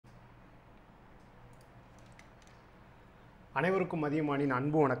அனைவருக்கும் மதியமானின்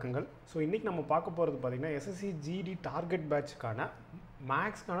அன்பு வணக்கங்கள். ஸோ இன்றைக்கி நம்ம பார்க்க போகிறது பார்த்திங்கன்னா SSC GD target பேட்ச்க்கான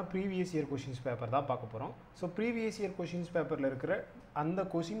மேக்ஸ்க்கான previous year questions paper தான் பார்க்க போகிறோம். ஸோ ப்ரீவியஸ் இயர் கொஷின்ஸ் பேப்பரில் இருக்கிற அந்த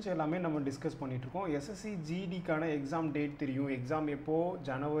கொஷின்ஸ் எல்லாமே நம்ம டிஸ்கஸ் பண்ணிகிட்ருக்கோம். எஸ்எஸ்சி ஜிடிக்கான எக்ஸாம் டேட் தெரியும், எக்ஸாம் எப்போது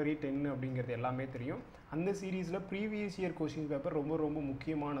ஜனவரி 10 அப்படிங்கிறது எல்லாமே தெரியும். அந்த சீரீஸில் ப்ரீவியஸ் இயர் கொஷின் பேப்பர் ரொம்ப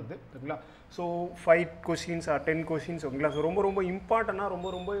முக்கியமானது ஓகேங்களா. ஸோ 5 கொஷின்ஸ் ஆர் 10 கொஷின்ஸ் ஓகேங்களா. ஸோ ரொம்ப இம்பார்ட்டண்ட்டாக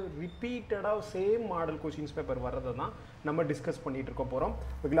ரொம்ப ரிப்பீட்டடாக சேம் மாடல் கொஷின்ஸ் பேப்பர் வர்றதை தான் நம்ம டிஸ்கஸ் பண்ணிகிட்டு இருக்க போகிறோம்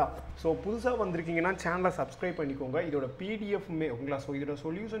ஓகேங்களா. ஸோ புதுசாக வந்திருக்கீங்கன்னா சேனலை சப்ஸ்கிரைப் பண்ணிக்கோங்க. இதோட பிடிஎஃப்மே ஓகேங்களா. ஸோ இதோட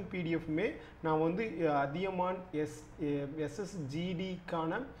சொல்யூஷன் பிடிஎஃப்மே நான் வந்து அதியமான்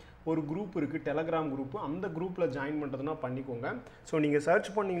எஸ்எஸ்ஜிடிக்கான ஒரு குரூப் இருக்குது, டெலகிராம் குரூப்பு. அந்த குரூப்பில் ஜாயின் பண்ணுறதுனா பண்ணிக்கோங்க. ஸோ நீங்கள் சர்ச்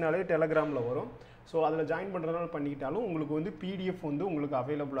பண்ணிங்கனாலே டெலகிராமில் வரும். ஸோ அதில் ஜாயின் பண்ணுறதுனால பண்ணிக்கிட்டாலும் உங்களுக்கு வந்து பிடிஎஃப் வந்து உங்களுக்கு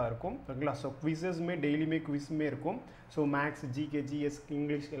அவைலபிளாக இருக்கும் ஓகேங்களா. ஸோ குவிஸஸ்மே டெய்லியுமே குவிஸுமே இருக்கும். So maths, GK, GS,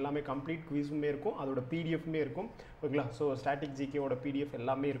 English எல்லாமே கம்ப்ளீட் குவிஸுமே இருக்கும். அதோட பிடிஎஃப்மே இருக்கும் ஓகேங்களா. ஸோ ஸ்டாட்டிக் ஜிகேவோட பிடிஎஃப்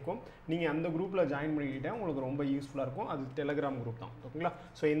எல்லாமே இருக்கும். நீங்கள் அந்த குரூப்பில் ஜாயின் பண்ணிக்கிட்டால் உங்களுக்கு ரொம்ப யூஸ்ஃபுல்லாக இருக்கும். அது டெலகிராம் குரூப் தான் ஓகேங்களா.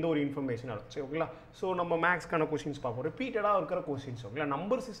 ஸோ எந்த ஒரு இன்ஃபர்மேஷனாலும் சரி ஓகேங்களா. ஸோ நம்ம மேக்ஸ்க்கான கொஷின்ஸ் பார்ப்போம். ரிப்பீட்டடாக இருக்கிற கொஷின்ஸ் ஓகேங்களா.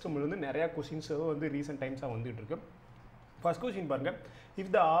 நம்பர் சிஸ்டம்லேருந்து நிறையா கொஷின்ஸ் வந்து ரீசெண்ட் டைம்ஸாக வந்துட்டு இருக்கு. ஃபர்ஸ்ட் கொஸ்டின் பாருங்க. If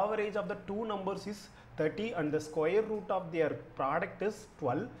the average of the two numbers is 30 and the square root of their product is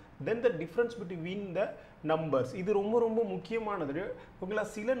 12, then the difference between the numbers. இது ரொம்ப முக்கியமானது ஓகேங்களா.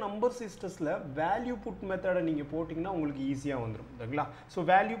 சில நம்பர் சிஸ்டம்ஸில் வேல்யூ புட் மெத்தடை நீங்கள் போட்டிங்கன்னா உங்களுக்கு ஈஸியாக வந்துடும் ஓகேங்களா. ஸோ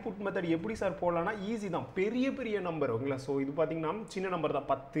வேல்யூ புட் மெத்தட் எப்படி சார் போடலாம்னா ஈஸி தான். பெரிய நம்பர் ஓகேங்களா. ஸோ இது பார்த்தீங்கன்னா சின்ன நம்பர் தான்,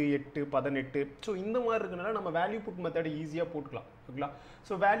 10, 8, 18. ஸோ இந்த மாதிரி இருக்கனால நம்ம வேல்யூ புட் மெத்தடை ஈஸியாக போட்டுக்கலாம் ஓகேங்களா.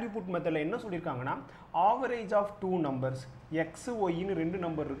 ஸோ வேல்யூ புட் மெத்தடில் என்ன சொல்லியிருக்காங்கன்னா average of two numbers X ஒய்ன்னு 2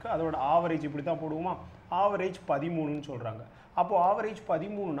 number இருக்குது. அதோட ஆவரேஜ் இப்படி தான் போடுவோமா, ஆவரேஜ் 13ன்னு சொல்கிறாங்க. அப்போது ஆவரேஜ்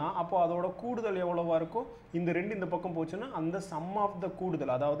 13னா அப்போது அதோட கூடுதல் எவ்வளோவா இருக்கும், இந்த 2 இந்த பக்கம் போச்சுன்னா அந்த சம் ஆஃப் த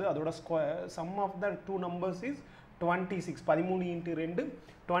கூடுதல், அதாவது அதோட some of the two numbers is 26. 13 × 2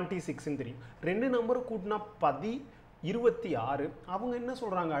 26ன்னு தெரியும். 2 நம்பரை கூட்டினா 26. அவங்க என்ன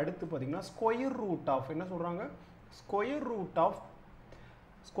சொல்கிறாங்க அடுத்து பார்த்தீங்கன்னா ஸ்கொயர் ரூட் ஆஃப் என்ன சொல்கிறாங்க, square root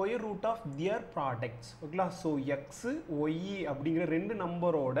of their products ஓகேங்களா. ஸோ எக்ஸு ஒய் அப்படிங்கிற 2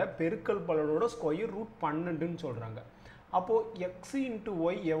 நம்பரோட பெருக்கல் பலனோட ஸ்கொயர் ரூட் 12ன்னு சொல்கிறாங்க. அப்போது எக்ஸ் இன்ட்டு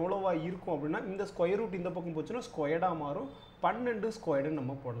ஒய் எவ்வளோவா இருக்கும் அப்படின்னா இந்த ஸ்கொயர் ரூட் இந்த பக்கம் போச்சுன்னா ஸ்கொயர்டாக மாறும். 12 ஸ்கொயர்டுன்னு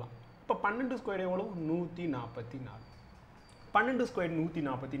நம்ம போடலாம். இப்போ 12 ஸ்கொயர் எவ்வளோ, 144. 12 ஸ்கொயர்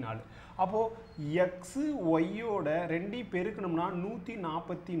 144. அப்போது எக்ஸு ஒய்யோட 2 பெருக்கணும்னா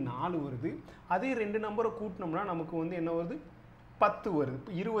 144 வருது. அதே 2 நம்பரை கூட்டினோம்னா நமக்கு வந்து என்ன வருது, 10 வருது,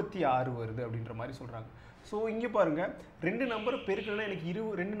 26 வருது அப்படின்ற மாதிரி சொல்கிறாங்க. ஸோ இங்கே பாருங்கள், 2 நம்பரை பெருக்கணும்னா எனக்கு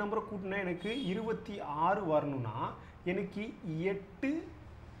 2 நம்பரை கூட்டினா எனக்கு 26 வரணும்னா எனக்கு 8,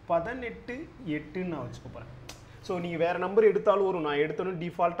 18, 8ன்னு நான் வச்சுக்க போகிறேன். ஸோ நீங்கள் வேறு நம்பர் எடுத்தாலும் வரும். நான் எடுத்தோன்னு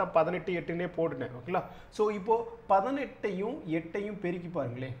டிஃபால்ட்டாக 18, 8ன்னே போட்டுட்டேன் ஓகேங்களா. ஸோ இப்போது 18ஐயும் 8ஐயும் பெருக்கி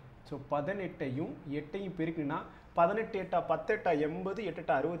பாருங்களேன். ஸோ 18ஐயும் 8ஐயும் பெருக்கினா 18 8 10 8 80 8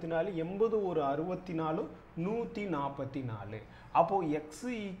 64 80 ஒரு 64 144. அப்போது X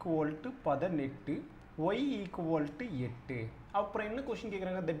equal to 18, Y equal to 8. அப்புறம் என்ன கொஸ்டின்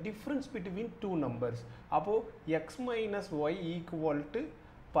கேட்குறாங்க, the difference between two numbers. அப்போது X minus Y equal to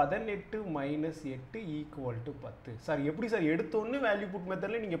 18 minus 8 equal to 10. Sir எப்படி சார் எடுத்தோன்னு வேல்யூ புட்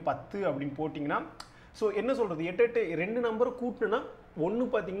மெத்தடில் நீங்கள் 10 அப்படின்னு போட்டிங்கன்னா ஸோ என்ன சொல்கிறது, 8 2 நம்பரை கூட்டினா ஒன்று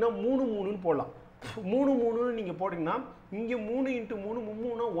பார்த்தீங்கன்னா 3 போடலாம். 3 நீங்கள் போட்டிங்கன்னா இங்கே 3 × 3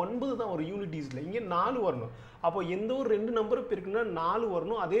 3னா 9 தான் ஒரு யூனிட்டிஸில், இங்கே 4 வரணும். அப்போ எந்த ஒரு 2 நம்பரை பெருக்குன்னா 4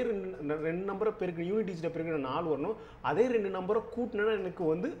 வரணும். அதே 2 நம்பரை பெருக்கு யூனிட்டிஸில் பெருக்குன்னா 4 வரணும். அதே 2 நம்பரை கூட்டினா எனக்கு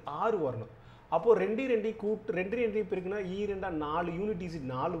வந்து 6 வரணும். அப்போது 2 2 பெருக்குன்னா 2 4 யூனிட்டிஸ்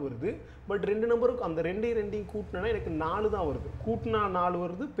 4 வருது. பட் 2 நம்பருக்கு அந்த 2 கூட்டினா எனக்கு 4 தான் வருது. கூட்டினா 4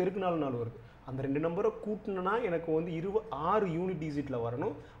 வருது, பெருக்குனாலும் 4 வருது. அந்த 2 நம்பரை கூட்டினா எனக்கு வந்து 6 யூனிட் டிஜிட்டில்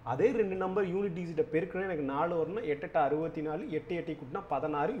வரணும். அதே 2 நம்பர் யூனிட் டிஜிட்டை பெருக்கணும் எனக்கு 4 வரணும். 8 64, 8 கூட்டினா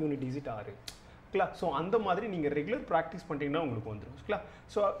 16 யூனிட் டிஜிட் 6 ஓகேங்களா. ஸோ அந்த மாதிரி நீங்கள் ரெகுலர் ப்ராக்டிஸ் பண்ணிட்டீங்கன்னா உங்களுக்கு வந்துடும் ஓகேங்களா.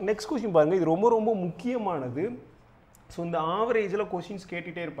 ஸோ நெக்ஸ்ட் கொஸ்டின் பாருங்கள், இது ரொம்ப முக்கியமானது. ஸோ இந்த ஆவரேஜில் கொஷின்ஸ்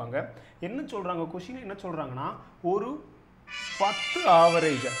கேட்டுகிட்டே இருப்பாங்க. என்ன சொல்கிறாங்க, கொஷின் என்ன சொல்கிறாங்கன்னா ஒரு 10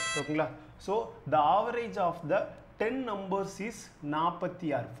 ஆவரேஜ் ஓகேங்களா. So the average of the 10 numbers is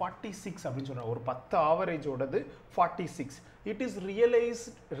 46 46 அப்படின்னு சொல்கிறாங்க. ஒரு 10 ஆவரேஜோடது 46. It is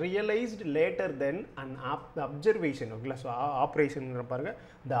realized later than an observation ஓகேங்களா. ஸோ ஆப்ரேஷன் பாருங்கள்,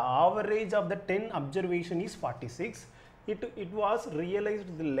 the average of the 10 observation is 46. It was realized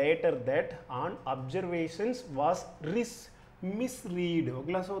later that on observations was misread.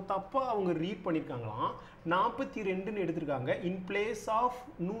 ஓகேங்களா? So தப்பாக அவங்க read பண்ணியிருக்காங்களாம். 42ன்னு எடுத்திருக்காங்க in place of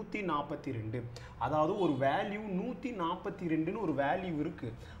 142. அதாவது ஒரு வேல்யூ 142ன்னு ஒரு வேல்யூ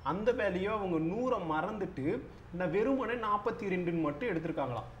இருக்குது. அந்த வேல்யூ அவங்க 100 மறந்துட்டு நான் வெறுமனே 42ன்னு மட்டும்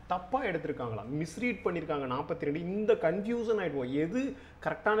எடுத்திருக்காங்களாம். தப்பாக எடுத்திருக்காங்களாம், மிஸ்ரீட் பண்ணியிருக்காங்க 42. இந்த கன்ஃபியூசன் ஆகிடுவோம், எது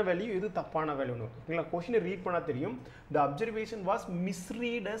கரெக்டான வேல்யூ எது தப்பான வேல்யூன்னு. ஓகேங்களா? கொஷினை ரீட் பண்ணால் தெரியும். The observation was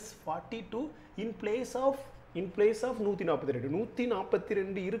misread as 42 in place of 142.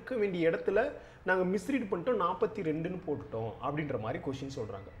 142 இருக்க வேண்டிய இடத்துல நாங்கள் மிஸ்ரீட் பண்ணிட்டோம், 42ன்னு போட்டுட்டோம் அப்படின்ற மாதிரி கொஷின்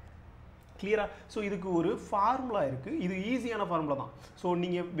சொல்கிறாங்க. கிளியரா? ஸோ இதுக்கு ஒரு ஃபார்முலா இருக்குது. இது ஈஸியான ஃபார்முலா தான். ஸோ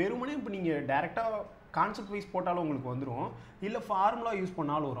நீங்கள் வெறுமனே இப்போ நீங்கள் டேரெக்டாக கான்செப்ட் வைஸ் போட்டாலும் உங்களுக்கு வந்துடும், இல்லை ஃபார்முலா யூஸ்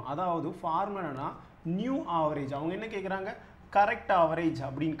பண்ணாலும் வரும். அதாவது ஃபார்முலா என்னன்னா நியூ ஆவரேஜ். அவங்க என்ன கேட்குறாங்க, கரெக்ட் ஆவரேஜ்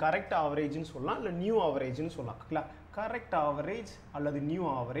அப்படின்னு. கரெக்ட் ஆவரேஜ்னு சொல்லலாம், இல்லை நியூ ஆவரேஜ்னு சொல்லலாம். ஓகேங்களா? கரெக்ட் ஆவரேஜ் அல்லது new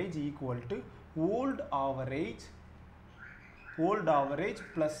average equal to volt average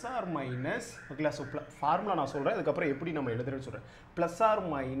plus R minus. ஓகேங்களா? ஸோ ஃபார்முலா நான் சொல்கிறேன், அதுக்கப்புறம் எப்படி நம்ம எழுதுறேன்னு சொல்கிறேன். ப்ளஸ் ஆர்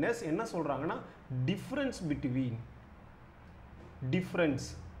மைனஸ் என்ன சொல்கிறாங்கன்னா டிஃப்ரென்ஸ் பிட்வீன்.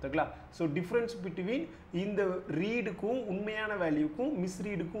 ஓகேங்களா? ஸோ டிஃப்ரென்ஸ் பிட்வீன் இந்த ரீடுக்கும் உண்மையான வேல்யூக்கும்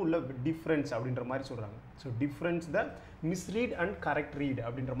மிஸ்ரீடுக்கும் உள்ள டிஃப்ரென்ஸ் அப்படின்ற மாதிரி சொல்கிறாங்க. So difference the misread and correct read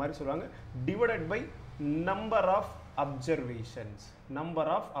அப்படின்ற மாதிரி சொல்கிறாங்க. Divided by number of observations, number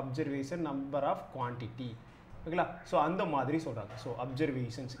of quantity. ஓகேங்களா? ஸோ அந்த மாதிரி சொல்கிறாங்க. So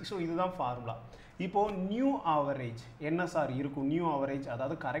observations. ஸோ இதுதான் ஃபார்முலா. இப்போது நியூ ஆவரேஜ் என்ன சார் இருக்கும்? நியூ ஆவரேஜ்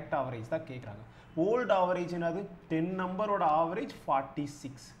அதாவது கரெக்ட் ஆவரேஜ் தான் கேட்குறாங்க. ஓல்டு ஆவரேஜ் என்னது? 10 நம்பரோட ஆவரேஜ்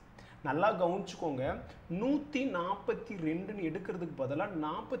 46. நல்லா கவனிச்சுக்கோங்க, 142ன்னு எடுக்கிறதுக்கு பதிலாக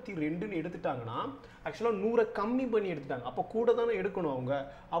 42ன்னு எடுத்துட்டாங்கன்னா ஆக்சுவலாக 100 கம்மி பண்ணி எடுத்துட்டாங்க. அப்போ கூட தானே எடுக்கணும் அவங்க.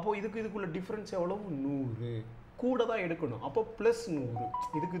 அப்போது இதுக்குள்ள டிஃப்ரென்ஸ் எவ்வளவு? 100 கூட தான் எடுக்கணும். அப்போ ப்ளஸ் 100.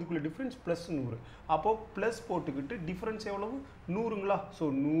 இதுக்குள்ள டிஃப்ரென்ஸ் ப்ளஸ் 100. அப்போ ப்ளஸ் போட்டுக்கிட்டு டிஃப்ரென்ஸ் எவ்வளவு? 100ங்களா? So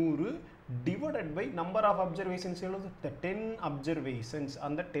 100 divided by number of observations எவ்வளவு? 10 அப்சர்வேஷன்ஸ்.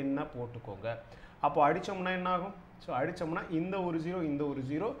 அந்த 10 போட்டுக்கோங்க. அப்போ அடித்தோம்னா என்ன ஆகும்? ஸோ அடித்தோம்னா இந்த ஒரு 0 இந்த ஒரு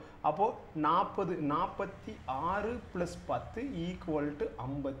 0. அப்போது 46 ப்ளஸ் 10 ஈக்குவல் டு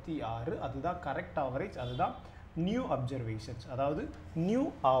 56. அதுதான் கரெக்ட் ஆவரேஜ், அதுதான் நியூ அப்சர்வேஷன்ஸ், அதாவது நியூ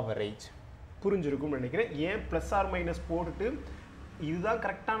ஆவரேஜ். புரிஞ்சிருக்கும்னு நினைக்கிறேன். ஏன் ப்ளஸ் ஆர் மைனஸ் போட்டுட்டு இதுதான்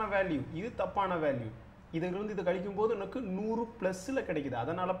கரெக்டான வேல்யூ, இது தப்பான வேல்யூ, இதிலிருந்து இதை கழிக்கும் போது எனக்கு 100 ப்ளஸில் கிடைக்குது.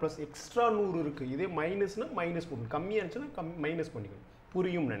 அதனால் ப்ளஸ் எக்ஸ்ட்ரா 100 இருக்குது. இதே மைனஸ்னால் மைனஸ் போடணும், கம்மியாக இருந்துச்சுன்னா மைனஸ் பண்ணிக்கணும்.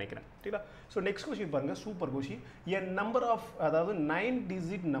 புரியும் நினைக்கிறேன். சரிங்களா? ஸோ நெக்ஸ்ட் கொஸ்டின் பாருங்கள், super question. N number of, அதாவது 9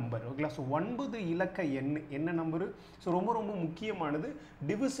 டிஜிட் நம்பர். ஓகேங்களா? ஸோ 9 இலக்க என்ன நம்பரு? ஸோ ரொம்ப ரொம்ப முக்கியமானது.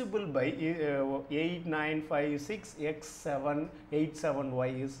 Divisible by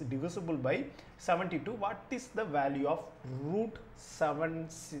 8956x787y is divisible by 72. What is the value of root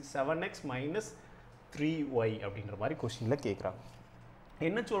 7x minus 3y அப்படின்ற மாதிரி கொஸ்டினில் கேட்குறாங்க.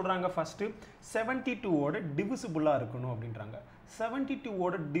 என்ன சொல்கிறாங்க? ஃபஸ்ட்டு 72ஓட டிவிசிபிளாக இருக்கணும் அப்படின்றாங்க.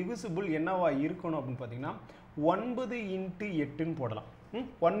 72ஓட டிவிசிபிள் என்னவா இருக்கணும் அப்படின்னு பார்த்தீங்கன்னா 9 × 8ன்னு போடலாம்.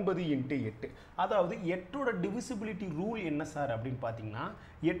 9 × 8. அதாவது 8ஓட டிவிசிபிலிட்டி ரூல் என்ன சார் அப்படின்னு பார்த்தீங்கன்னா,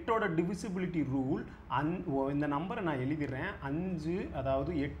 8ஓட டிவிசிபிலிட்டி ரூல் இந்த நம்பரை நான் எழுதிடுறேன். 5,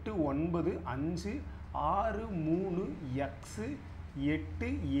 அதாவது 8 9 5 6 3 x 8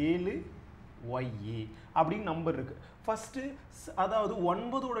 7 YA அப்படின்னு நம்பர் இருக்குது. ஃபஸ்ட்டு அதாவது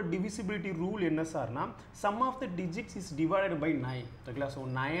 9ஓட டிவிசிபிலிட்டி ரூல் என்ன சார்னா, some of the digits is divided by 9. ஓகேங்களா? ஸோ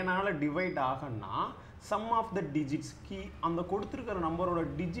 9ஆல் டிவைட் ஆகணும்னா சம் ஆஃப் த டிஜிட்ஸ் அந்த கொடுத்துருக்கிற நம்பரோட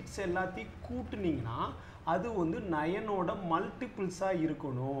டிஜிட்ஸ் எல்லாத்தையும் கூட்டுனீங்கன்னா அது வந்து 9ஓட மல்டிபிள்ஸாக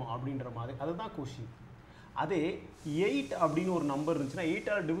இருக்கணும் அப்படின்ற மாதிரி. அதுதான் கொஷின். அதே 8 அப்படின்னு ஒரு நம்பர் இருந்துச்சுன்னா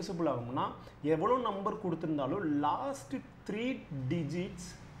 8ஆல் டிவிசிபிள் ஆகும்னா எவ்வளோ number கொடுத்துருந்தாலும் last 3 digits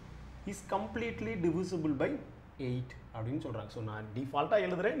is completely divisible by 8 அப்படின்னு சொல்கிறாங்க. ஸோ நான் டிஃபால்ட்டாக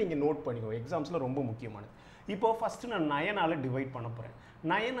எழுதுகிறேன், நீங்கள் நோட் பண்ணிக்கோ, எக்ஸாம்ஸில் ரொம்ப முக்கியமானது. இப்போது ஃபஸ்ட்டு நான் 9ஆல் டிவைட் பண்ண போகிறேன்.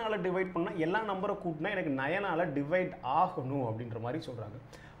 9ஆல் டிவைட் பண்ணால் எல்லா நம்பரை கூட்டினா எனக்கு 9ஆல் டிவைட் ஆகணும் அப்படின்ற மாதிரி சொல்கிறாங்க.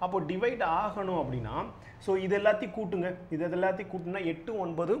 அப்போது டிவைட் ஆகணும் அப்படின்னா ஸோ இது எல்லாத்தையும் கூட்டுங்க. இது எல்லாத்தையும் கூட்டினா 8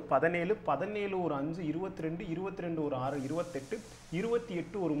 9 17 17 ஒரு 5 22 22 ஒரு 6 28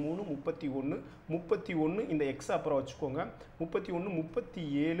 28 ஒரு 3 31 31 இந்த எக்ஸ் அப்புறம் வச்சுக்கோங்க. 31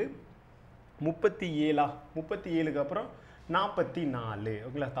 37 37க்கு அப்புறம் 44.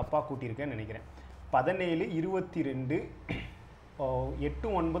 ஓகேங்களா? தப்பாக கூட்டியிருக்கேன்னு நினைக்கிறேன். 17 22 8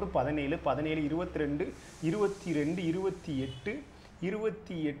 9 17 17 22 22 28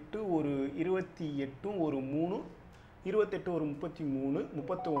 28 ஒரு 28 ஒரு 3 28 ஒரு 33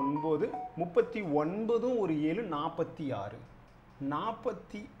 39 39 ஒரு 7 46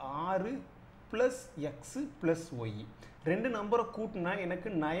 46 ப்ளஸ் எக்ஸு ப்ளஸ் ஒய். ரெண்டு நம்பரை கூட்டினா எனக்கு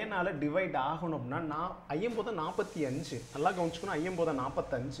 9ஆல் டிவைட் ஆகணும் அப்படின்னா நான் 45 நல்லா கவனிச்சுக்கணும்.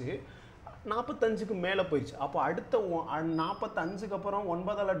 45 45க்கு மேலே போயிடுச்சு. அப்போ அடுத்த 45க்கு அப்புறம்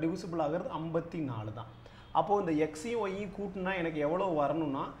 9ஆல் டிவிசிபிள் ஆகிறது 54 தான். அப்போது இந்த எக்ஸையும் ஒய்யும் கூட்டினா எனக்கு எவ்வளோ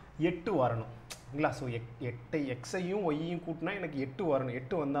வரணும்னா 8 வரணும் இல்லைங்களா? ஸோ 8 எக்ஸையும் ஒய்யும் கூட்டினா எனக்கு 8 வரணும்.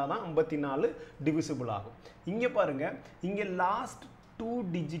 8 வந்தால் தான் 54 டிவிசிபிள் ஆகும். இங்கே பாருங்கள், இங்கே லாஸ்ட் 2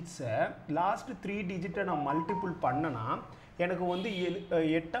 டிஜிட்ஸை லாஸ்ட் 3 டிஜிட்டை நான் மல்டிபிள் பண்ணனா எனக்கு வந்து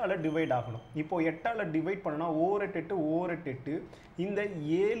 8ஆல் டிவைட் ஆகணும். இப்போது 8ஆல் டிவைட் பண்ணனா ஓவர் 8 இந்த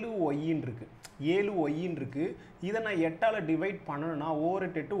 7 ஒய்ன்னு இருக்குது. 7 ஒய்ன்னு இருக்குது. இதை நான் 8ஆல் டிவைட் பண்ணணும்னா ஓவர்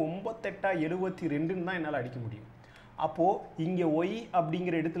 8 9 72 தான் என்னால் அடிக்க முடியும். அப்போது இங்கே ஒய்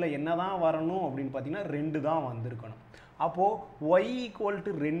அப்படிங்கிற இடத்துல என்ன தான் வரணும் அப்படின்னு பார்த்தீங்கன்னா 2 தான் வந்திருக்கணும். அப்போது ஒய் ஈக்குவல்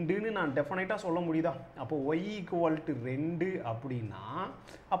டு 2ன்னு நான் டெஃபினைட்டாக சொல்ல முடியுதா? அப்போது ஒய் ஈக்குவல் டு 2 அப்படின்னா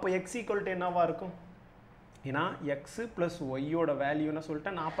அப்போ எக்ஸ் ஈக்குவல் டு என்னவாக இருக்கும்? ஏன்னா எக்ஸு ப்ளஸ் ஒய்யோட வேல்யூ என்ன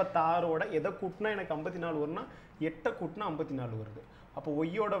சொல்லிட்டேன், 46ஓட எதை கூட்டினா எனக்கு 54 வரும்னா 8 கூட்டினா 54 வருது. அப்போ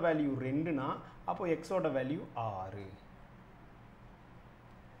ஒய்யோட வேல்யூ 2னா அப்போ எக்ஸோட வேல்யூ 6.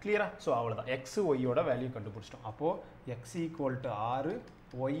 கிளியரா? ஸோ அவ்வளோதான், எக்ஸு ஒய்யோட வேல்யூ கண்டுபிடிச்சிட்டோம். அப்போது X equal to 6,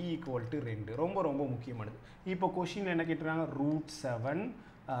 Y equal to 2. ரொம்ப ரொம்ப முக்கியமானது. இப்போ கொஷின் என்ன கேட்டுருக்காங்க, √7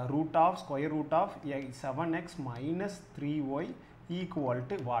 root of square root of 7x minus 3y equal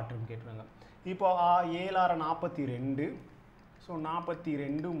to வாட்ருன்னு கேட்டுருக்காங்க. இப்போ 7 6 42. So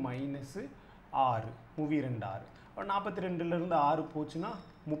 42 minus 6 movie 2 6. 42லேருந்து 6 போச்சுன்னா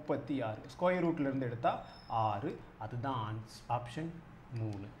 36. ஸ்கொயர் ரூட்லேருந்து எடுத்தால் 6. அதுதான் ஆப்ஷன்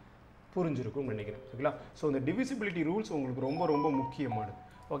 3. புரிஞ்சிருக்கும்னு நினைக்கிறேன். ஓகேங்களா? ஸோ இந்த டிவிசிபிலிட்டி ரூல்ஸ் உங்களுக்கு ரொம்ப ரொம்ப முக்கியமானது.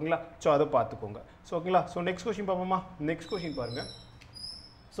 ஓகேங்களா? ஸோ அதை பார்த்துக்கோங்க. ஸோ ஓகேங்களா? ஸோ நெக்ஸ்ட் கொஷின் பார்ப்போமா? நெக்ஸ்ட் கொஷின் பாருங்கள்.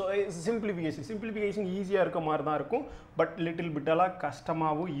 ஸோ சிம்பிளிஃபிகேஷன் ஈஸியாக இருக்க மாதிரி தான் இருக்கும். பட் லிட்டில் பிட்டெல்லாம்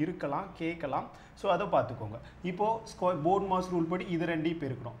கஷ்டமாகவும் இருக்கலாம், கேட்கலாம். ஸோ அதை பார்த்துக்கோங்க. இப்போது போர்ட் மாஸ் ரூல் படி இது ரெண்டையும்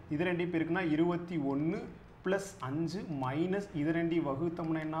பெருக்கணும். இது ரெண்டையும் பெருக்குனா 21 ப்ளஸ் 5 மைனஸ் இது ரெண்டையும்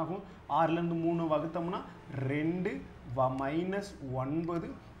வகுத்தோம்னா என்னாகும், 6லேருந்து 3 வகுத்தோம்னா 2 மைனஸ்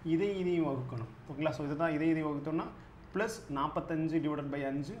 9. இதையும் வகுக்கணும். ஓகேங்களா? ஸோ இதுதான் இதையும் வகுத்தோம்னா ப்ளஸ் 45 டிவைடட் பை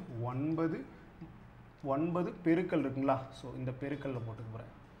 5 9 பெருக்கல் இருக்குங்களா? ஸோ இந்த பெருக்கல்ல போட்டுக்க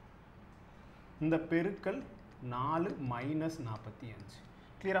போகிறேன். இந்த பெருக்கல் 4 மைனஸ் 45.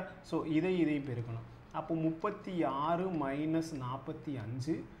 கிளியரா? ஸோ இதையும் பெருக்கணும். அப்போ 36 மைனஸ்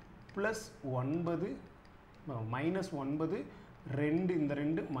 45 ப்ளஸ் 9 மைனஸ் 9 2 இந்த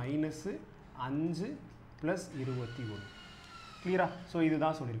 2 மைனஸு 5 ப்ளஸ் 21. கிளியரா? ஸோ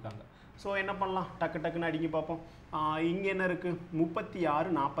இதுதான் சொல்லியிருக்காங்க. ஸோ என்ன பண்ணலாம், டக்குன்னு அடிங்க பார்ப்போம். இங்கே என்ன இருக்குது, 36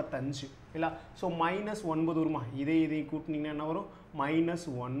 45 இல்லை? ஸோ மைனஸ் 9 வருமா? இதையும் கூட்டினீங்கன்னா என்ன வரும், மைனஸ்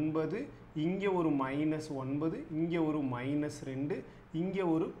 9. இங்கே ஒரு மைனஸ் 9, இங்கே ஒரு மைனஸ் 2, இங்கே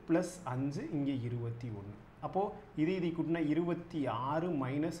ஒரு ப்ளஸ் 5, இங்கே 21. அப்போது இதை கூட்டினா 26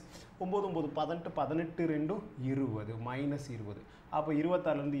 மைனஸ் 9 9 18 18 2 20 மைனஸ் 20. அப்போ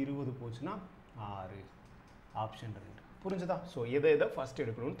 26லேருந்து 20 போச்சுன்னா 6. ஆப்ஷன் 2. புரிஞ்சுதா? ஸோ எதை ஃபஸ்ட்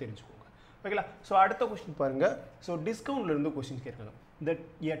எடுக்கணும்னு தெரிஞ்சுக்கோங்க. ஓகேங்களா? ஸோ அடுத்த கொஸ்டின் பாருங்கள். ஸோ டிஸ்கவுண்ட்லேருந்து கொஸ்டின் கேட்குறாங்க.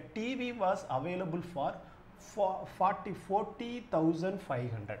 எ டிவி வாஸ் அவைலபிள் ஃபார்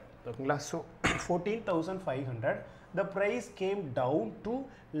 40,500. ஓகேங்களா? So 14,500. The price came down to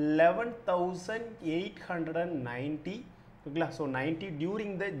 11,890. ஓகேங்களா? So 90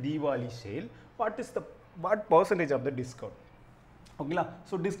 during the Diwali sale. What percentage of the discount? ஓகேங்களா?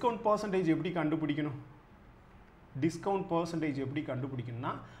 ஸோ டிஸ்கவுண்ட் பர்சன்டேஜ் எப்படி கண்டுபிடிக்கணும்? டிஸ்கவுண்ட் பர்சன்டேஜ் எப்படி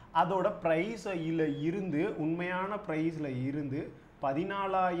கண்டுபிடிக்கணும்னா அதோட ப்ரைஸில் இருந்து உண்மையான ப்ரைஸில் இருந்து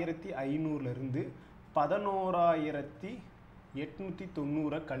 14,500லேருந்து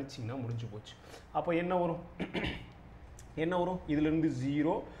 11,890 கழிச்சிங்கன்னா முடிஞ்சு போச்சு. அப்போ என்ன வரும், இதிலேருந்து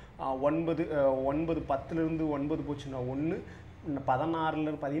 0 9 10லேருந்து 9 போச்சுன்னா 1,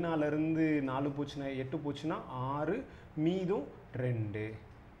 14லேருந்து 4 போச்சுன்னா 8 போச்சுன்னா 6, மீதும் 2.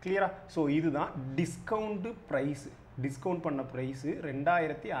 கிளியரா? ஸோ இதுதான் டிஸ்கவுண்ட் ப்ரைஸு. டிஸ்கவுண்ட் பண்ண ப்ரைஸு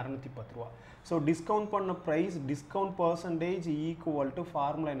 2,610 ரூபா. ஸோ டிஸ்கவுண்ட் பண்ண price discount percentage equal to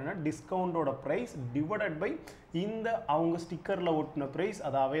formula என்னென்னா டிஸ்கவுண்டோட ப்ரைஸ் டிவைடட் பை இந்த அவங்க ஸ்டிக்கரில் ஒட்டின ப்ரைஸ்,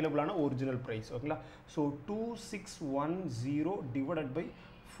 அது அவைலபிளான ஒரிஜினல் ப்ரைஸ். ஓகேங்களா? So 2610 divided by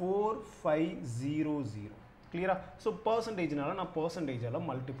 4500. கிளியரா? ஸோ பர்சன்டேஜ்னால நான் பர்சன்டேஜால்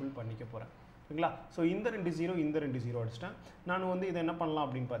மல்டிபிள் பண்ணிக்க போகிறேன். ஓகேங்களா? ஸோ இந்த 2 0 இந்த 2 0 அடிச்சிட்டேன். நான் வந்து இதை என்ன பண்ணலாம்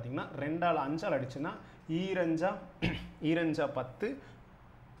அப்படின்னு பார்த்தீங்கன்னா 2ஆல் 5ஆல் அடிச்சுன்னா 2 10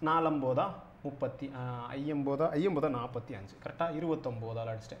 4 30 50 45. கரெக்டாக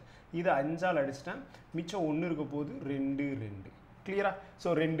 29ஆல் அடிச்சிட்டேன். இது 5ஆல் அடிச்சிட்டேன். மிச்சம் 1 இருக்க போது 2 2. கிளியரா? ஸோ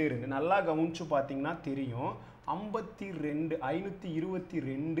 2 2 நல்லா கவனிச்சு பார்த்தீங்கன்னா தெரியும். 52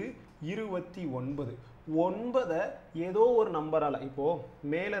 522 29 9 ஏதோ ஒரு நம்பரால் இப்போது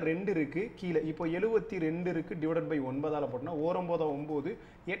மேலே 2 இருக்குது கீழே இப்போ 72 இருக்குது டிவைடட் பை 9ஆல் போட்டோம்னா 9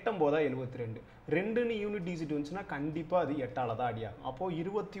 8 72 2ன்னு யூனிட் டிஜிட் வந்துச்சுன்னா கண்டிப்பாக அது 8ஆல் தான் அடியாகும். அப்போது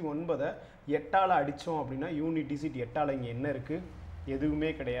 29 8ஆல் அடித்தோம் அப்படின்னா யூனிட் டிஜிட் 8ஆல் இங்கே என்ன இருக்குது?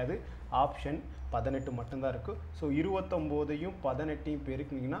 எதுவுமே கிடையாது. ஆப்ஷன் 18 மட்டும்தான் இருக்குது. ஸோ 29ஐயும் 18ஐயும்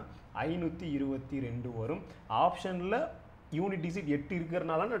பெருக்குனீங்கன்னா 522 வரும். ஆப்ஷனில் யூனிட் டிஜிட் 8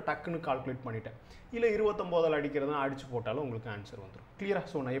 இருக்கிறனால நான் டக்குன்னு கால்குலேட் பண்ணிட்டேன். இல்லை 29ஆல் அடிக்கிறதுனா அடித்து போட்டாலும் உங்களுக்கு ஆன்சர் வந்துடும். கிளியரா?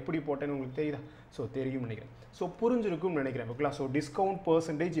 ஸோ நான் எப்படி போட்டேன்னு உங்களுக்கு தெரியுதா? ஸோ தெரியும்னு நினைக்கிறேன். ஸோ புரிஞ்சிருக்கும்னு நினைக்கிறேன். ஓகேங்களா? ஸோ டிஸ்கவுண்ட்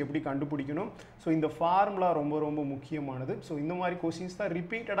பர்சன்டேஜ் எப்படி கண்டுபிடிக்கணும்? ஸோ இந்த ஃபார்முலா ரொம்ப ரொம்ப முக்கியமானது. ஸோ இந்த மாதிரி கொஸ்டின்ஸ் தான்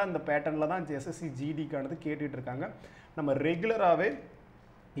ரிப்பீட்டடாக இந்த பேட்டர்னில் தான் எஸ்எஸ்சி ஜிடிக்கானது கேட்டுட்டு இருக்காங்க. நம்ம ரெகுலராகவே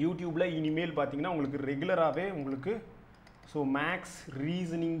யூடியூப்பில் இனிமேல் பார்த்தீங்கன்னா உங்களுக்கு ரெகுலராகவே உங்களுக்கு ஸோ மேக்ஸ்,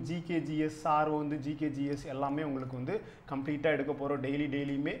 ரீசனிங், ஜிகேஜிஎஸ், ஆர்ஓ வந்து ஜிகேஜிஎஸ் எல்லாமே உங்களுக்கு வந்து கம்ப்ளீட்டாக எடுக்க போகிறோம்.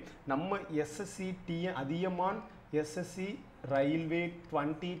 டெய்லியுமே நம்ம SSC Athiyaman SSC railway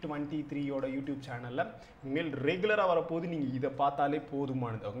 2023யோட YouTube சேனலில் இனிமேல் ரெகுலராக வரப்போது. நீங்கள் இதை பார்த்தாலே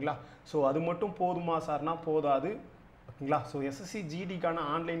போதுமானது. ஓகேங்களா? ஸோ அது மட்டும் போதுமா சார்னா போதாது. ஓகேங்களா? ஸோ எஸ்எஸ்சி ஜிடிக்கான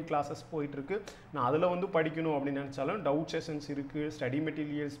ஆன்லைன் கிளாஸஸ் போயிட்டுருக்கு. நான் அதில் வந்து படிக்கணும் அப்படின்னு நினச்சாலும் டவுட் செஷன்ஸ் இருக்குது, ஸ்டடி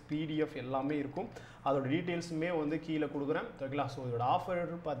மெட்டீரியல்ஸ், பிடிஎஃப் எல்லாமே இருக்கும். அதோட டீட்டெயில்ஸுமே வந்து கீழே கொடுக்குறேன். ஓகேங்களா? ஸோ இதோட ஆஃபர்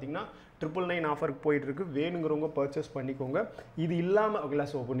பார்த்தீங்கன்னா 999 ஆஃபருக்கு போயிட்டுருக்கு. வேணுங்கிறவங்க பர்ச்சேஸ் பண்ணிக்கோங்க. இது இல்லாமல் ஓகேங்களா?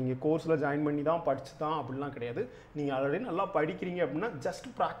 ஸோ இப்போ நீங்கள் கோர்ஸில் ஜாயின் பண்ணி தான் படிச்சு தான் அப்படிலாம் கிடையாது. நீங்கள் ஆல்ரெடி நல்லா படிக்கிறீங்க அப்படின்னா ஜஸ்ட்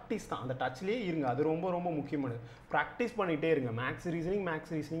ப்ராக்டிஸ் தான். அந்த டச்லேயே இருங்க. அது ரொம்ப ரொம்ப முக்கியமானது. ப்ராக்டிஸ் பண்ணிகிட்டே இருங்க. மேக்ஸ் ரீசனிங்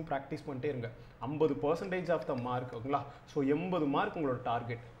ப்ராக்டிஸ் பண்ணிட்டே இருங்க. 50% ஆஃப் த மார்க். ஓகேங்களா? ஸோ 80 மார்க் உங்களோட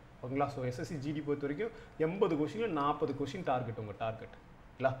டார்கெட். ஓகேங்களா? ஸோ எஸ்எஸ்சி ஜிடி பொறுத்த வரைக்கும் 80 கொஷினில் 40 கொஷின் டார்கெட் உங்கள் டார்கெட்.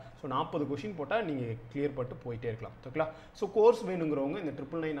 ஓகேங்களா? ஸோ 40 கொஷின் போட்டால் நீங்கள் கிளியர் பண்ணிட்டு போயிட்டே இருக்கலாம். ஓகேங்களா? ஸோ கோர்ஸ் வேணுங்கிறவங்க இந்த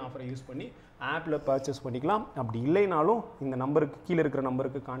 999 ஆஃபரை யூஸ் பண்ணி ஆப்பில் பர்ச்சேஸ் பண்ணிக்கலாம். அப்படி இல்லைனாலும் இந்த நம்பருக்கு கீழே இருக்கிற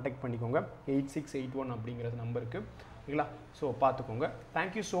நம்பருக்கு கான்டாக்ட் பண்ணிக்கோங்க. 8681 அப்படிங்கிற நம்பருக்கு. ஓகேங்களா? ஸோ பார்த்துக்கோங்க.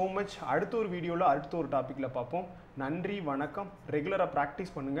 Thank you so much. அடுத்த ஒரு வீடியோவில் அடுத்த ஒரு டாப்பிக்கில் பார்ப்போம். நன்றி, வணக்கம். ரெகுலராக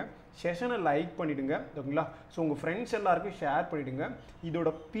ப்ராக்டிஸ் பண்ணுங்கள். செஷனை லைக் பண்ணிவிடுங்க. ஓகேங்களா? ஸோ உங்கள் ஃப்ரெண்ட்ஸ் எல்லாருக்கும் ஷேர் பண்ணிவிடுங்க. இதோட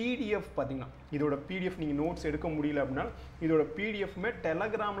பிடிஎஃப் பார்த்தீங்கன்னா இதோட பிடிஎஃப் நீங்கள் நோட்ஸ் எடுக்க முடியல அப்படின்னா இதோட பிடிஎஃப்மே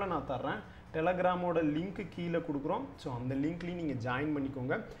டெலகிராமில் நான் தர்றேன். டெலகிராமோட லிங்க்கு கீழே கொடுக்குறோம். ஸோ அந்த லிங்க்லேயும் நீங்கள் ஜாயின்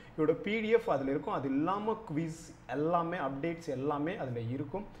பண்ணிக்கோங்க. இதோட பிடிஎஃப் அதில் இருக்கும். அது இல்லாமல் குவிஸ் எல்லாமே அப்டேட்ஸ் எல்லாமே அதில்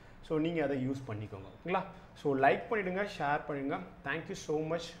இருக்கும். ஸோ நீங்கள் அதை யூஸ் பண்ணிக்கோங்க. ஓகேங்களா? ஸோ லைக் பண்ணிவிடுங்க, ஷேர் பண்ணிடுங்க. Thank you so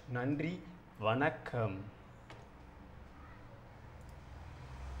much. நன்றி, வணக்கம்.